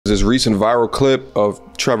This recent viral clip of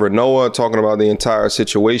Trevor Noah talking about the entire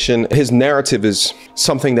situation. His narrative is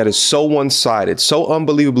something that is so one-sided, so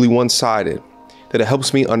unbelievably one-sided, that it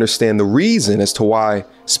helps me understand the reason as to why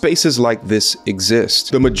spaces like this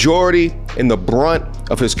exist. The majority and the brunt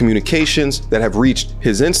of his communications that have reached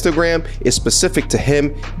his Instagram is specific to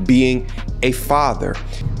him being a father.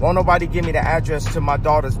 Won't nobody give me the address to my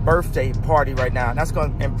daughter's birthday party right now. And that's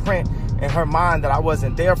going to imprint in her mind that I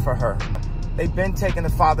wasn't there for her. They've been taking the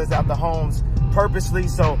fathers out of the homes purposely,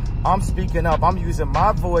 so I'm speaking up. I'm using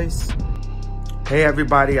my voice. Hey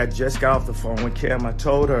everybody, I just got off the phone with Kim. I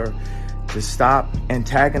told her to stop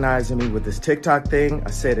antagonizing me with this TikTok thing.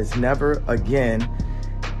 I said it's never again.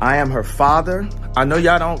 I am her father. I know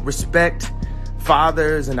y'all don't respect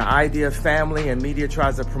fathers and the idea of family, and media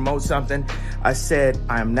tries to promote something. I said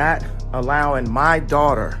I am not allowing my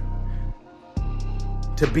daughter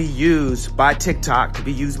to be used by TikTok, to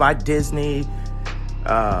be used by Disney.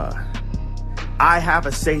 I have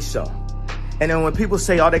a say-so. And then when people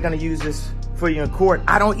say, oh, they're gonna use this for you in court,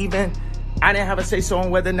 I didn't have a say-so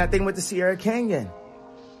on whether or not they went to Sierra Canyon.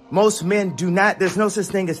 Most men do not, there's no such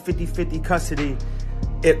thing as 50-50 custody.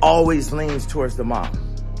 It always leans towards the mom.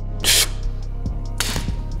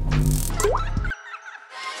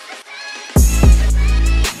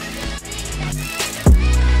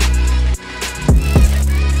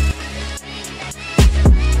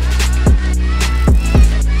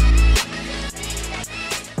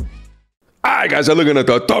 All right, guys, y'all looking at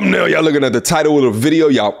the thumbnail, y'all looking at the title of the video,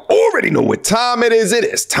 y'all already know what time it is. It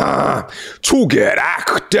is time to get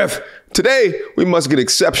active. Today, we must get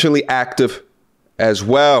exceptionally active as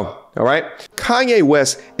well, all right? Kanye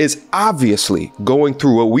West is obviously going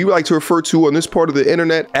through what we like to refer to on this part of the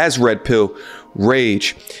internet as red pill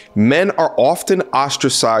rage. Men are often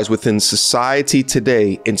ostracized within society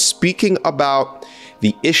today in speaking about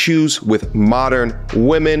the issues with modern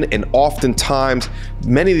women, and oftentimes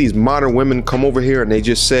many of these modern women come over here and they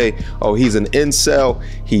just say, oh, he's an incel,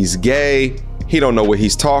 he's gay, he don't know what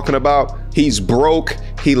he's talking about, he's broke,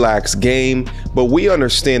 he lacks game. But we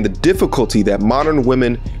understand the difficulty that modern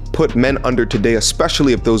women put men under today,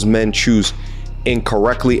 especially if those men choose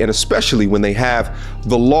incorrectly, and especially when they have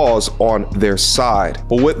the laws on their side.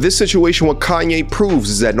 But what this situation with Kanye proves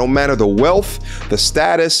is that no matter the wealth, the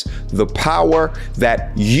status, the power,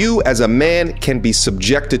 that you as a man can be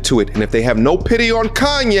subjected to it. And if they have no pity on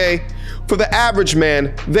Kanye, for the average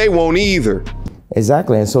man, they won't either.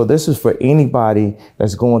 Exactly. And so this is for anybody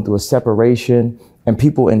that's going through a separation and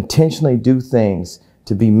people intentionally do things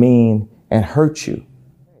to be mean and hurt you.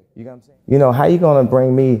 You know what I'm saying? You know, how you gonna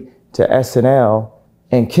bring me to SNL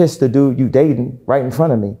and kiss the dude you dating right in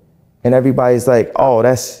front of me? And everybody's like, oh,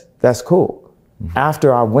 that's cool. Mm-hmm.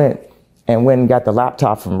 After I went and got the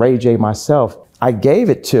laptop from Ray J myself, I gave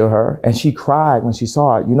it to her and she cried when she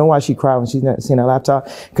saw it. You know why she cried when she seen that laptop?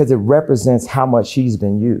 Because it represents how much she's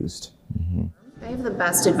been used. Mm-hmm. I have the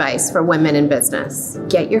best advice for women in business.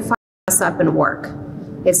 Get your ass up and work.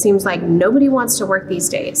 It seems like nobody wants to work these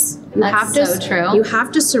days. That's so true. You have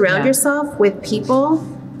to surround yourself with people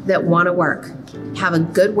that want to work. Have a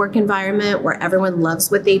good work environment where everyone loves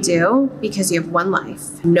what they do, because you have one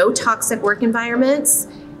life. No toxic work environments,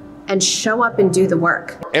 and show up and do the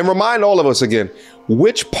work. And remind all of us again,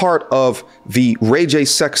 which part of the Ray J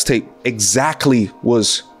sex tape exactly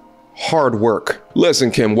was hard work? Listen,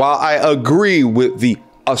 Kim, while I agree with the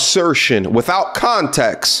assertion without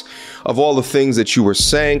context of all the things that you were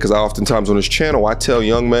saying, because I oftentimes on this channel, I tell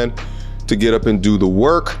young men to get up and do the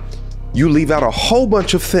work, you leave out a whole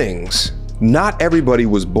bunch of things. Not everybody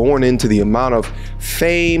was born into the amount of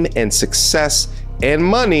fame and success and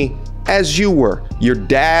money as you were. Your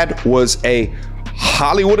dad was a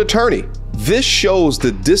Hollywood attorney. This shows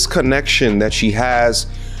the disconnection that she has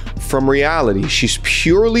from reality. She's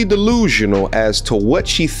purely delusional as to what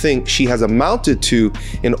she thinks she has amounted to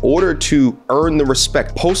in order to earn the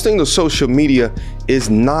respect. Posting to social media is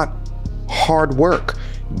not hard work.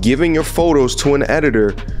 Giving your photos to an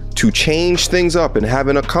editor to change things up and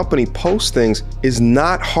having a company post things is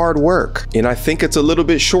not hard work. And I think it's a little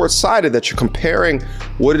bit short-sighted that you're comparing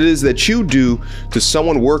what it is that you do to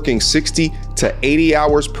someone working 60 to 80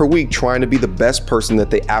 hours per week trying to be the best person that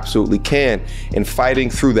they absolutely can, and fighting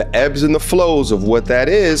through the ebbs and the flows of what that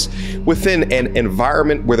is within an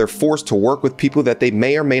environment where they're forced to work with people that they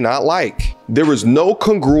may or may not like. There is no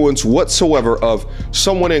congruence whatsoever of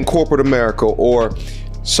someone in corporate America or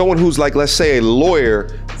someone who's like, let's say, a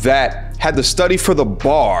lawyer that had to study for the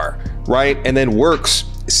bar, right? And then works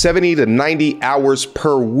 70 to 90 hours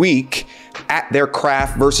per week at their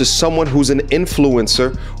craft versus someone who's an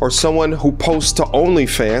influencer or someone who posts to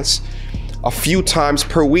OnlyFans a few times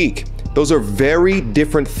per week. Those are very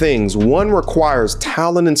different things. One requires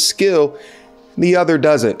talent and skill, the other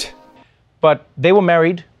doesn't. But they were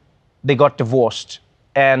married, they got divorced.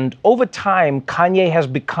 And over time, Kanye has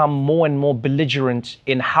become more and more belligerent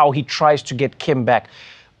in how he tries to get Kim back.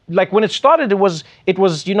 Like when it started, it was,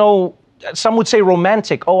 you know, some would say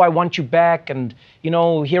romantic. Oh, I want you back, and you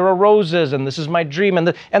know, here are roses, and this is my dream.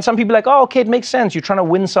 And some people are like, oh, okay, it makes sense. You're trying to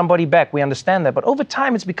win somebody back. We understand that. But over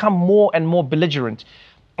time, it's become more and more belligerent.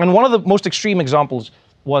 And one of the most extreme examples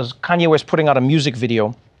was Kanye West putting out a music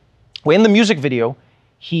video, where in the music video,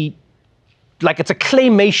 he, like it's a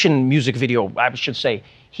claymation music video, I should say,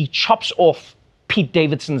 he chops off Pete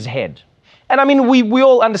Davidsons' head. And I mean, we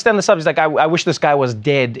all understand the subject. Like, I wish this guy was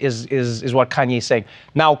dead is what Kanye is saying.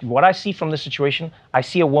 Now, what I see from this situation, I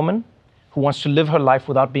see a woman who wants to live her life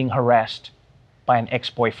without being harassed by an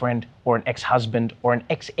ex-boyfriend or an ex-husband or an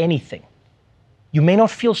ex-anything. You may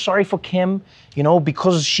not feel sorry for Kim, you know,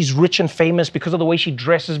 because she's rich and famous, because of the way she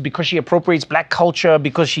dresses, because she appropriates black culture,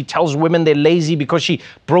 because she tells women they're lazy, because she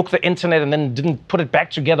broke the internet and then didn't put it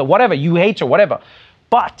back together, whatever, you hate her, whatever.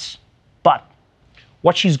 But,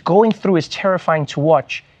 what she's going through is terrifying to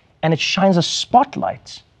watch, and it shines a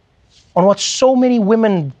spotlight on what so many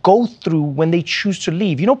women go through when they choose to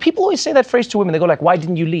leave. You know, people always say that phrase to women. They go like, why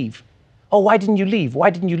didn't you leave? Oh, why didn't you leave? Why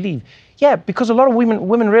didn't you leave? Yeah, because a lot of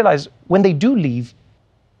women realize when they do leave,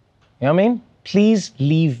 you know what I mean? Please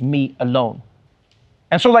leave me alone.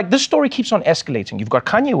 And so like this story keeps on escalating. You've got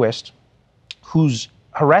Kanye West, who's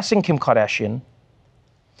harassing Kim Kardashian,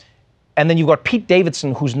 and then you've got Pete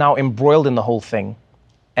Davidson, who's now embroiled in the whole thing.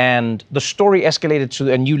 And the story escalated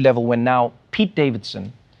to a new level when now Pete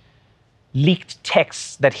Davidson leaked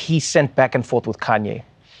texts that he sent back and forth with Kanye.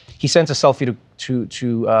 He sent a selfie to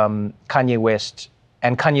Kanye West,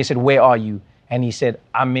 and Kanye said, "Where are you?" And he said,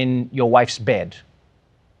 "I'm in your wife's bed."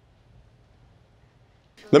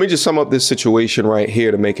 Let me just sum up this situation right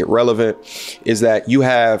here to make it relevant, is that you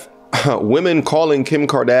have women calling Kim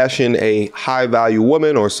Kardashian a high value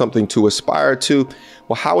woman or something to aspire to.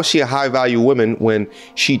 Well, how is she a high value woman when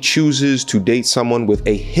she chooses to date someone with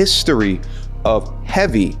a history of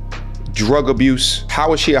heavy drug abuse?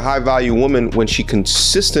 How is she a high value woman when she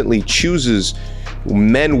consistently chooses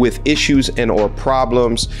men with issues and or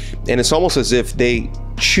problems? And it's almost as if they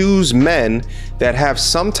choose men that have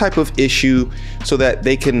some type of issue so that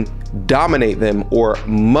they can dominate them or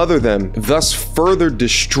mother them, thus further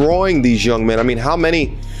destroying these young men. I mean, how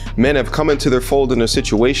many men have come into their fold in a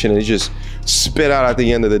situation and just spit out at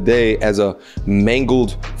the end of the day as a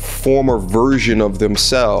mangled former version of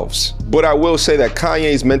themselves? But I will say that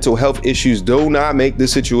Kanye's mental health issues do not make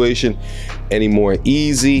this situation any more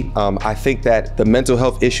easy. I think that the mental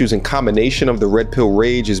health issues and combination of the red pill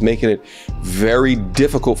rage is making it very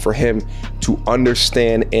difficult for him to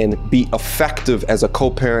understand and be effective as a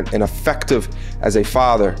co-parent and effective as a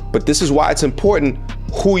father. But this is why it's important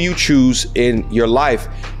who you choose in your life.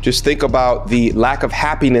 Just think about the lack of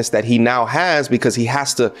happiness that he now has because he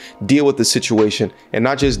has to deal with the situation, and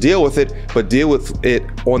not just deal with it, but deal with it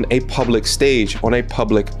on a public stage, on a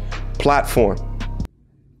public platform.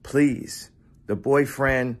 Please, the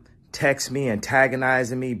boyfriend texts me,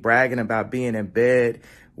 antagonizing me, bragging about being in bed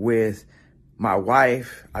with my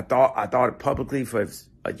wife. I thought it publicly for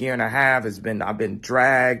a year and a half. I've been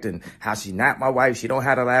dragged, and how she's not my wife. She don't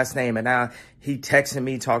have a last name. And now he texting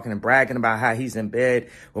me, talking and bragging about how he's in bed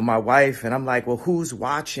with my wife. And I'm like, well, who's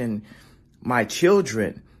watching my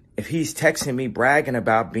children if he's texting me bragging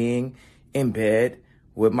about being in bed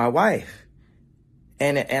with my wife?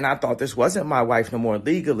 And I thought this wasn't my wife no more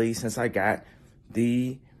legally, since I got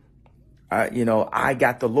the, I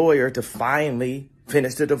got the lawyer to finally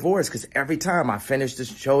finish the divorce. Because every time I finish the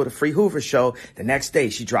show, the Free Hoover show, the next day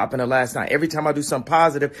she dropping her last night. Every time I do something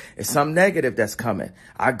positive, it's something negative that's coming.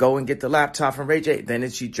 I go and get the laptop from Ray J. Then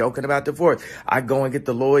she joking about divorce. I go and get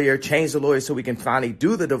the lawyer, change the lawyer so we can finally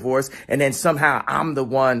do the divorce. And then somehow I'm the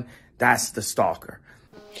one that's the stalker.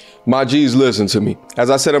 My G's, listen to me. As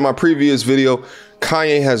I said in my previous video,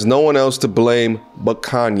 Kanye has no one else to blame but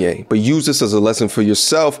Kanye. But use this as a lesson for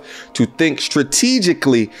yourself to think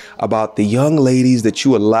strategically about the young ladies that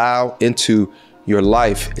you allow into your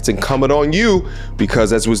life. It's incumbent on you,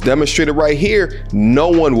 because as was demonstrated right here, no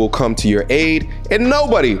one will come to your aid and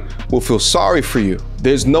nobody will feel sorry for you.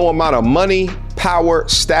 There's no amount of money, power,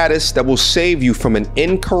 status that will save you from an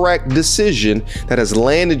incorrect decision that has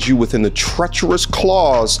landed you within the treacherous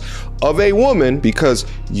claws of a woman, because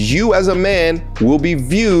you as a man will be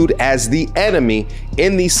viewed as the enemy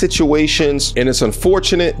in these situations. And it's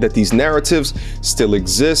unfortunate that these narratives still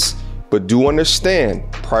exist, but do understand,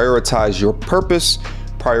 prioritize your purpose,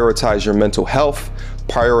 prioritize your mental health,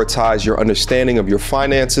 prioritize your understanding of your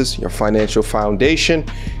finances, your financial foundation.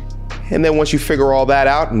 And then once you figure all that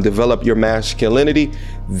out and develop your masculinity,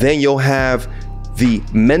 then you'll have the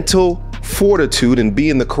mental fortitude and be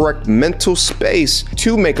in the correct mental space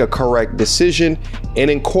to make a correct decision in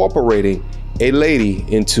incorporating a lady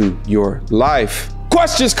into your life.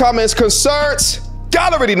 Questions, comments, concerns?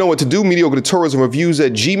 Y'all already know what to do.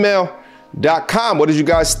 MediocreTourismReviews@gmail.com. What did you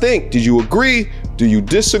guys think? Did you agree? Do you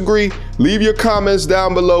disagree? Leave your comments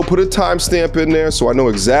down below. Put a timestamp in there so I know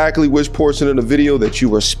exactly which portion of the video that you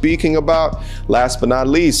were speaking about. Last but not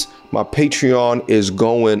least, my Patreon is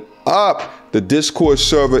going up. The Discord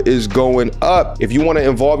server is going up. If you want to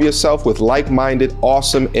involve yourself with like-minded,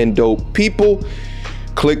 awesome, and dope people,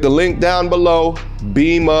 click the link down below.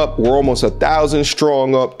 Beam up. We're almost 1,000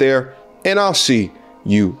 strong up there. And I'll see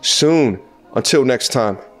you soon. Until next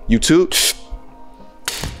time, YouTube.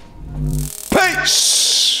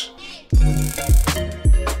 Peace!